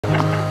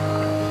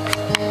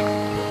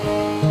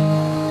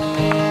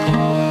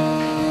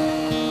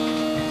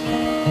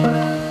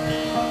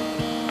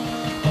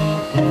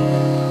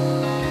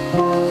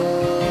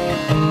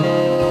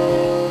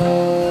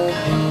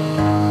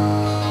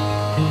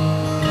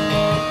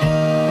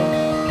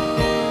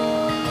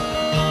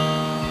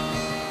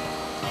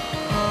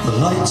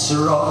Lights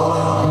are all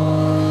out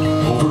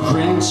over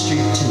Green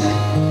Street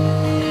tonight,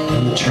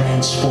 and the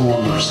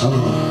transformers hum in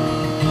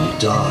the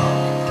dark.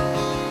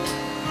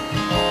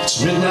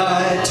 It's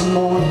midnight to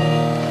morning,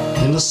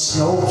 and the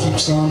snow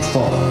keeps on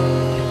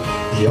falling.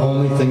 The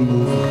only thing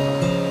moving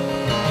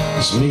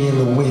is me and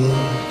the wind.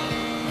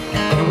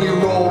 And we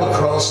roll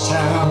across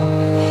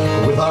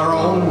town with our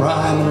own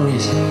rhyme and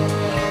reason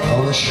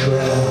on a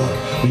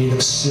shroud made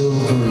of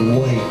silver and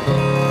white.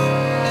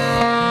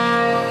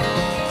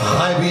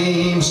 High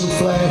beams and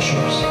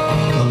flashers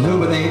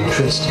illuminate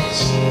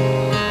crystals,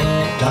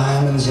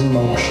 diamonds in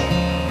motion,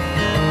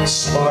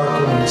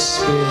 sparkle and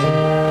spin.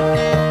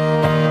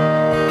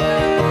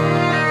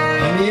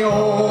 And the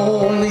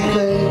only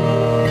thing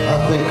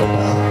I think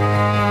about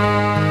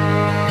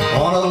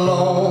on a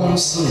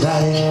lonesome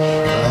night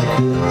like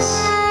this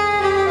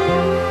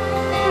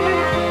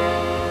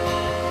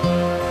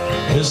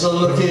is the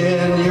look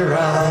in your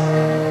eye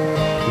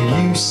when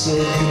you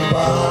said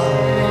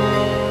goodbye,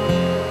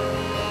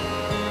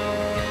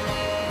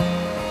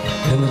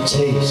 and the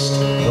taste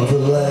of the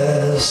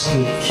last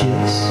good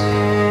kiss,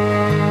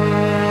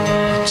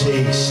 the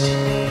taste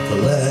of the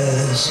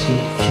last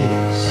good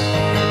kiss.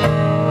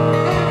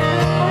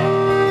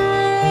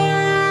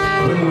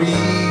 When we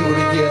were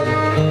together,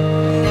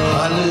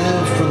 I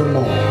lived for the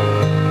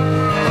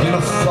moment in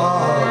a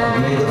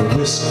fog made of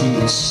whiskey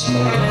and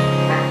smoke.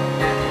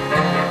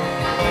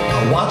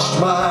 I watched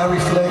my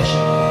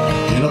reflection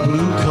in a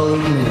blue-colored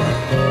mirror,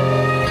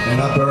 and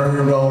I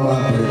burned all my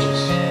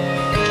bridges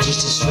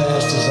just as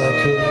fast as I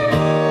could.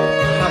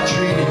 And I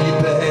treated you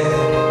bad.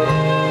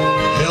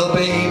 Hell,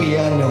 baby,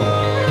 I know.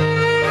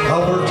 I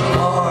worked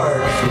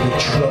hard for the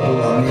trouble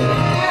I'm in.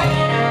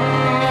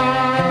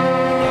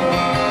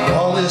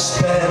 All this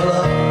bad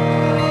luck,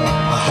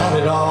 I had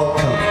it all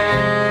coming.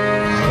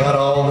 I got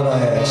all that I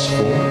asked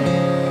for,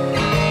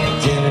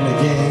 again and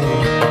again.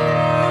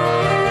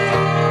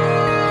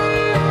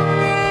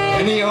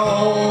 And the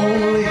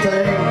only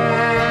thing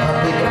I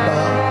think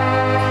about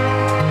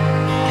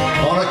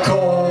on a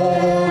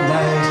cold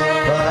night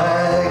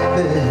like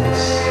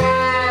this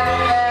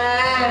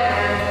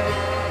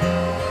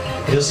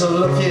is the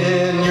look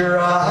in your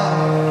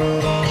eye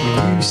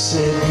when you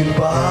said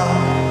goodbye,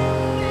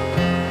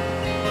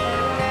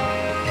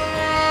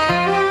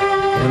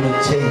 and the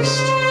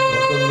taste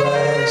of the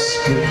last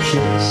good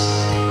kiss,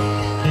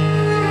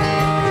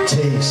 the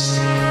taste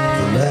of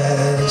the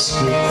last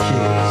good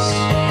kiss.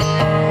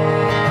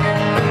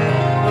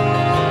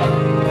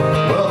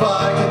 Well, if I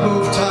could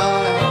move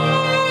time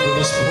with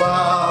this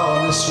plow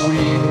and this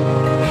wheel,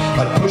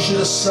 I'd push it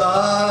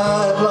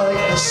aside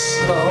like the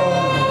snow.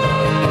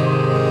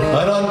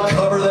 I'd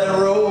uncover that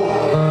road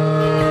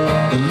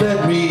that led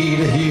me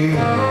to here.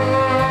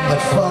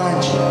 I'd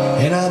find you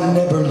and I'd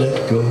never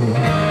let go.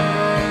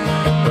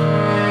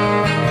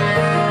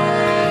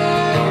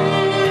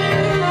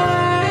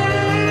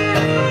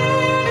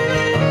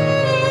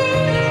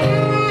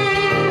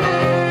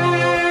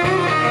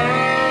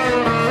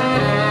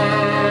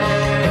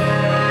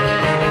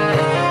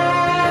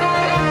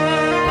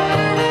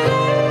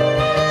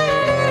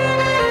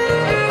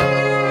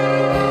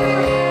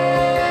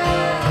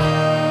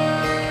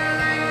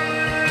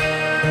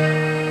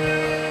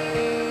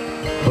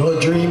 Well, a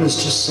dream is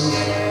just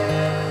something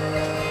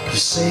you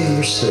say to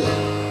yourself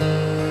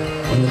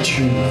when the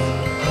truth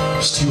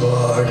is too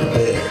hard to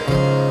bear.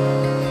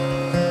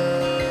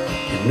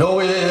 You know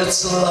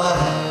it's a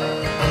lie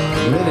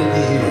the minute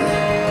you hear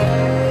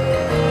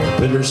the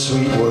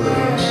bittersweet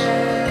words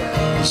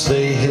as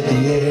they hit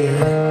the air.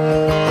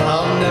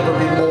 I'll never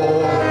be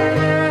more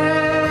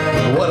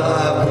than what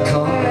I've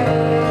become.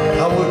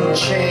 I wouldn't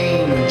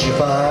change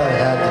if I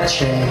had the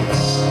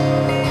chance.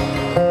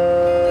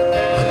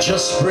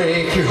 Just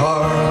break your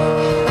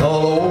heart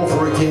all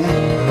over again,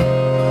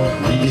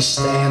 leave you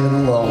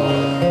standing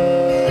alone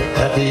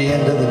at the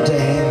end of the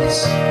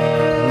dance.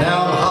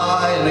 Now I'm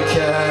high in the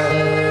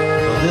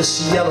cab of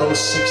this yellow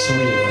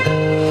six-wheel,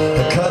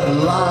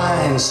 cutting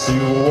lines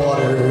through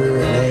water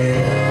and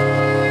air.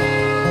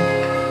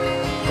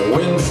 The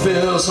wind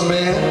fills them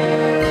in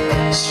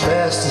as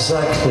fast as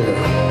I clear.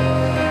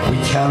 We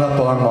count up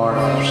our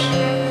markers,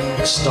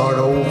 start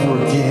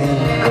over again.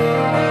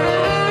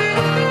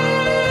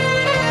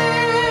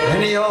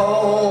 And the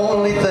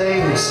only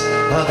things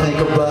I think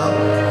about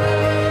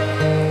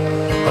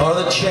are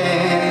the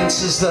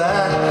chances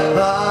that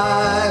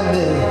I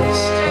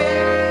missed,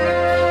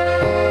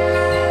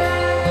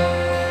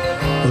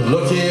 the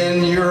look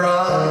in your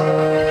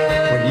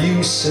eye when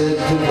you said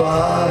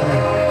goodbye,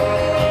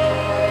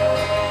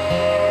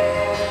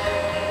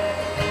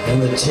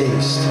 and the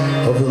taste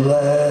of the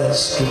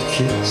last good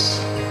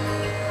kiss,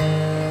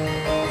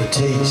 the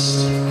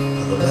taste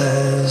of the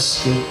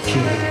last good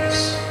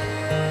kiss.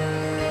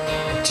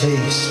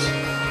 Taste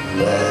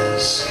the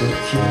last good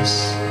kiss.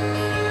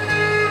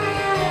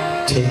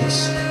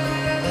 Taste the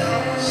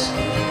last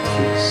good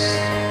kiss.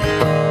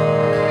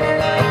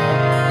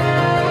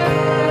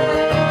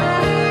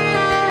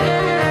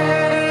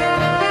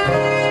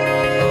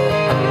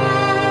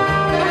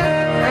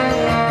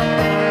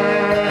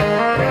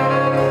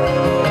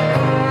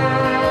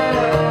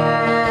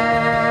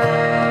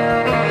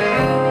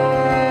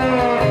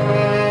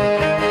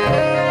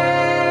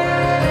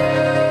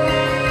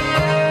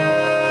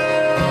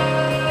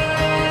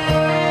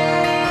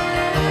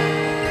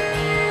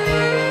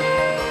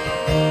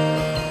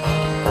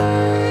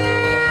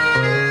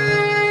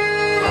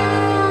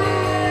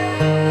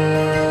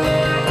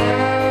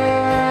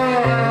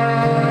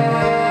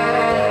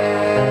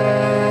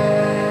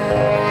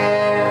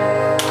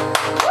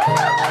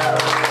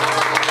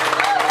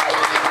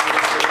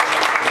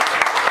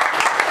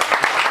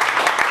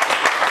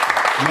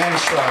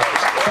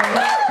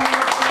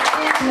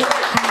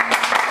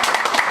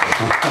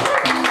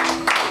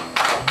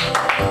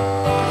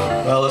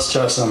 Well, let's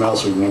try something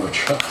else we've never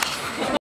tried.